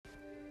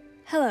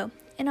Hello,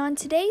 and on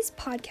today's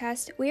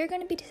podcast, we are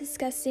going to be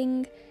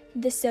discussing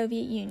the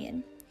Soviet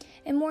Union,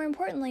 and more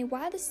importantly,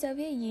 why the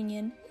Soviet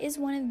Union is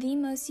one of the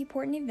most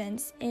important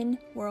events in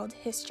world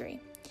history.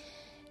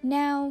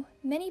 Now,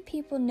 many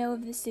people know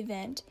of this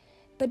event,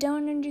 but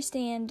don't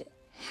understand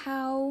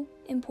how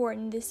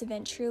important this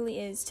event truly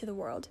is to the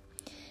world.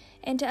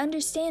 And to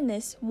understand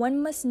this,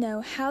 one must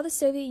know how the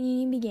Soviet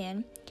Union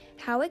began,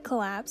 how it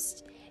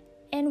collapsed,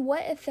 and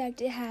what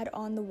effect it had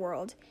on the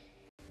world.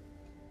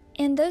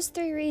 And those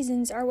three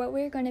reasons are what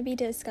we're going to be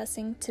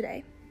discussing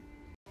today.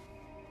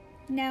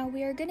 Now,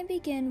 we are going to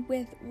begin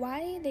with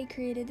why they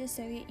created the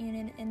Soviet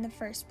Union in the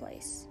first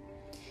place.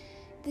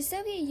 The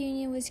Soviet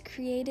Union was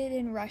created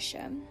in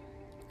Russia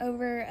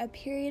over a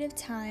period of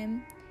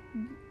time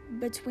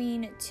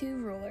between two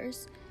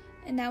rulers,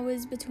 and that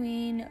was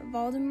between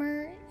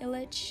Vladimir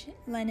Ilyich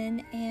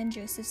Lenin and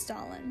Joseph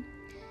Stalin.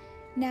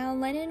 Now,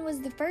 Lenin was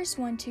the first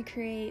one to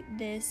create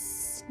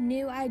this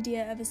new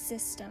idea of a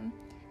system,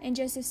 and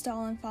Joseph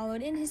Stalin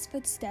followed in his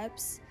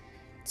footsteps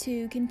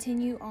to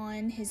continue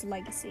on his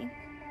legacy.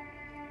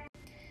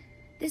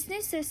 This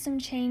new system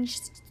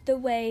changed the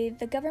way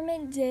the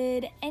government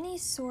did any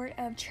sort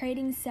of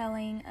trading,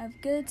 selling of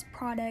goods,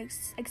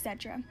 products,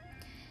 etc.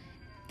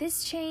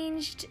 This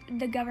changed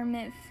the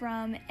government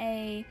from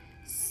a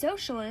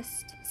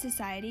socialist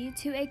society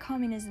to a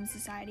communism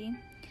society.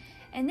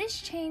 And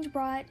this change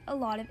brought a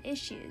lot of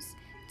issues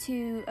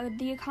to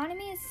the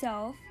economy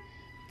itself,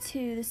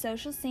 to the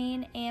social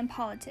scene, and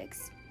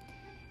politics.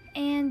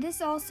 And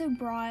this also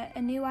brought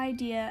a new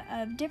idea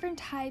of different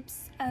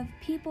types of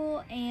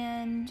people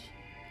and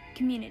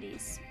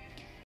communities.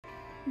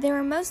 There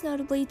were most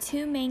notably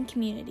two main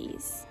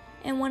communities,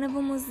 and one of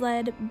them was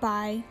led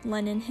by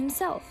Lenin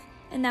himself,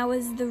 and that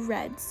was the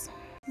Reds.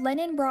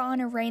 Lenin brought on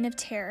a reign of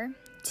terror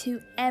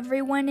to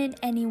everyone and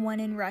anyone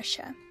in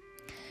Russia.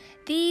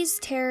 These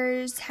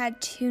terrors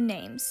had two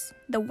names,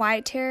 the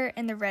White Terror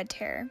and the Red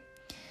Terror.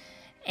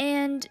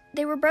 And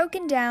they were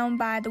broken down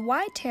by the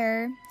White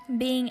Terror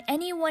being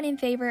anyone in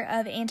favor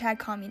of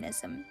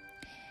anti-communism,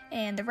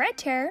 and the Red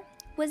Terror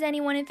was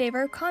anyone in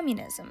favor of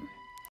communism.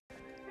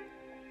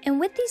 And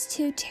with these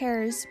two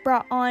terrors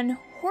brought on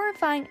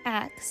horrifying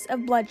acts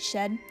of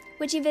bloodshed,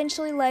 which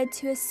eventually led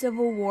to a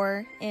civil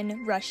war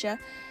in Russia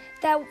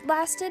that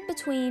lasted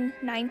between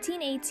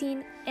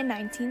 1918 and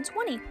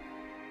 1920.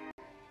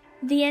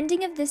 The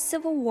ending of this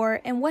civil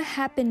war and what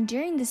happened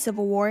during the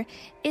civil war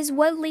is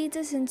what leads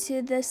us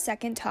into the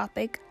second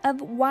topic of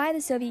why the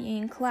Soviet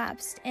Union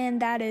collapsed,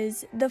 and that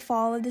is the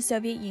fall of the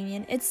Soviet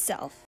Union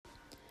itself.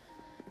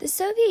 The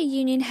Soviet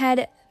Union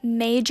had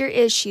major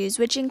issues,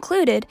 which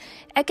included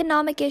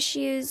economic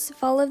issues,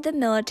 fall of the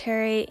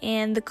military,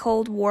 and the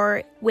Cold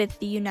War with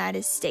the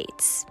United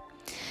States.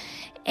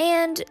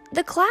 And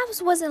the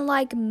collapse wasn't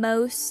like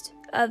most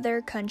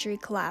other country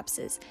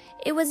collapses.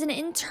 It was an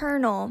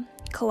internal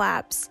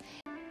collapse.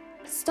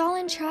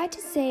 Stalin tried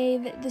to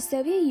save the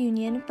Soviet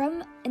Union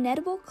from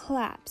inevitable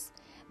collapse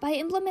by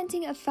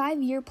implementing a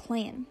 5-year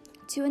plan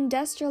to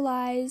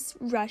industrialize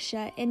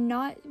Russia and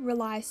not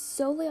rely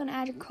solely on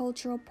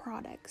agricultural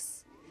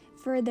products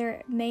for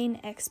their main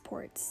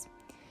exports.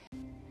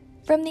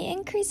 From the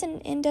increase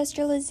in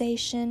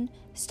industrialization,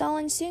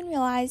 Stalin soon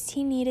realized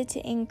he needed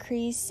to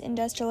increase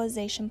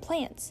industrialization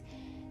plants,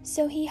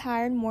 so he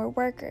hired more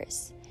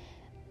workers.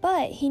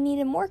 But he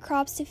needed more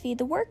crops to feed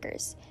the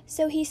workers,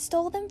 so he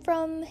stole them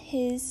from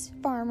his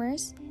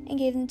farmers and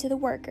gave them to the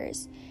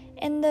workers,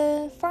 and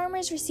the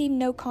farmers received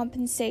no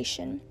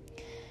compensation.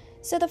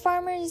 So the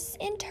farmers,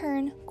 in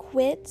turn,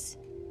 quit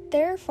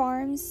their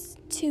farms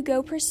to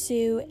go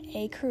pursue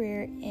a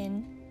career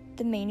in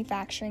the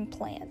manufacturing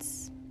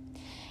plants.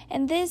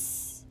 And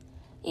this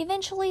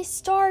eventually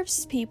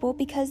starves people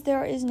because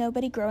there is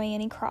nobody growing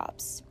any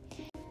crops.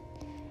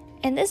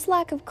 And this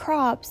lack of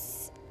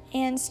crops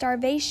and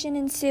starvation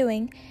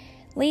ensuing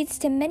leads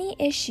to many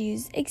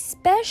issues,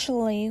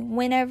 especially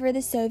whenever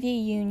the Soviet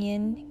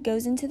Union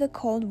goes into the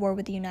Cold War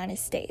with the United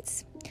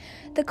States.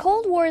 The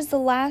Cold War is the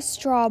last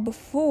straw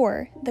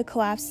before the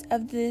collapse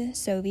of the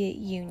Soviet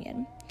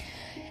Union.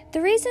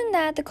 The reason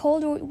that the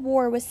Cold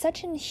War was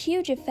such a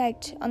huge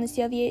effect on the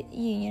Soviet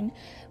Union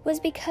was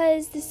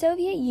because the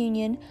Soviet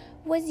Union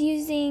was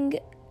using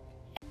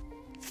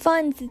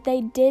funds that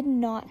they did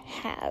not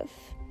have.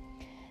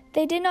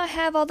 They did not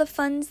have all the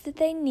funds that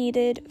they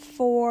needed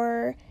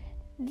for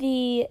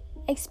the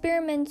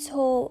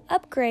experimental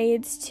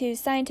upgrades to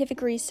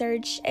scientific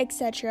research,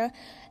 etc.,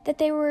 that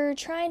they were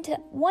trying to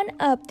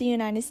one-up the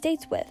United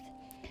States with.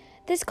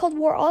 This Cold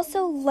War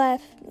also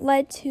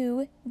led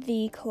to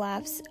the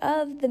collapse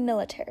of the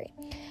military.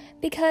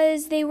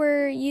 Because they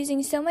were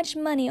using so much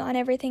money on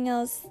everything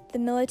else, the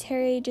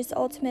military just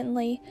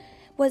ultimately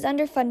was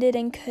underfunded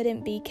and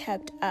couldn't be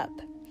kept up.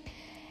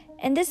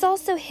 And this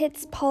also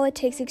hits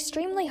politics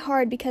extremely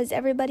hard because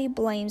everybody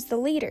blames the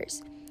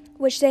leaders,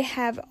 which they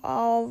have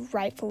all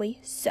rightfully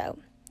so.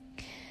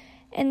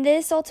 And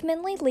this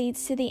ultimately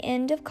leads to the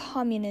end of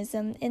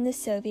communism in the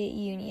Soviet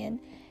Union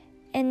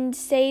and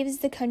saves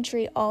the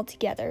country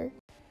altogether,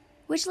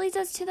 which leads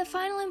us to the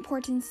final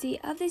importance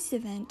of this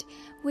event,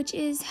 which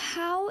is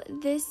how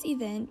this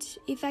event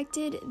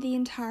affected the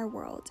entire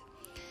world.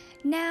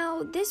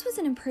 Now, this was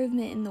an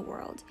improvement in the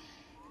world.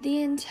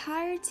 The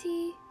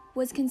entirety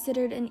was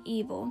considered an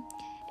evil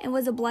and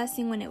was a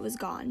blessing when it was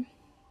gone.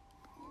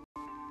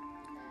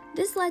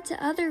 This led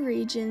to other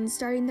regions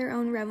starting their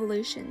own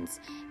revolutions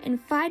and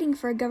fighting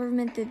for a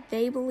government that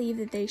they believed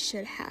that they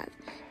should have,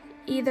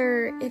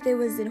 either if it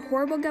was a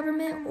horrible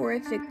government or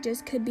if it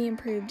just could be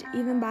improved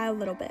even by a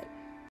little bit.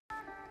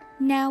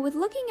 Now, with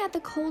looking at the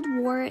Cold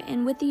War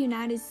and with the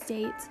United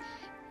States,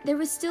 there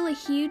was still a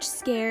huge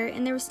scare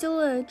and there was still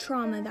a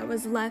trauma that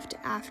was left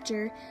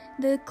after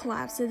the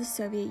collapse of the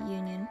Soviet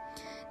Union.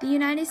 The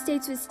United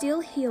States was still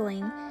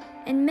healing,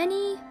 and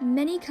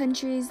many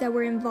countries that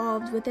were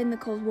involved within the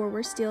Cold War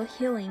were still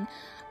healing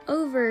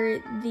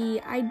over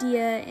the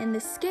idea and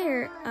the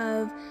scare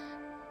of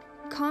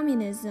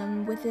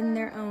communism within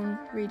their own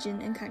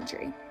region and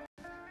country.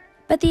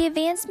 But the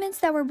advancements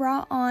that were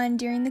brought on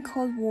during the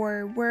Cold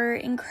War were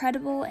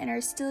incredible and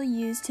are still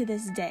used to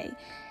this day.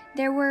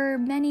 There were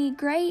many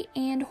great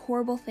and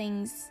horrible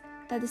things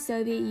that the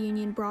Soviet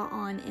Union brought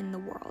on in the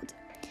world.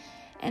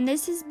 And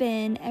this has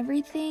been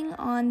everything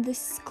on the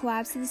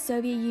collapse of the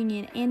Soviet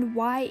Union and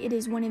why it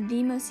is one of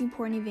the most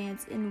important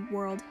events in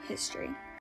world history.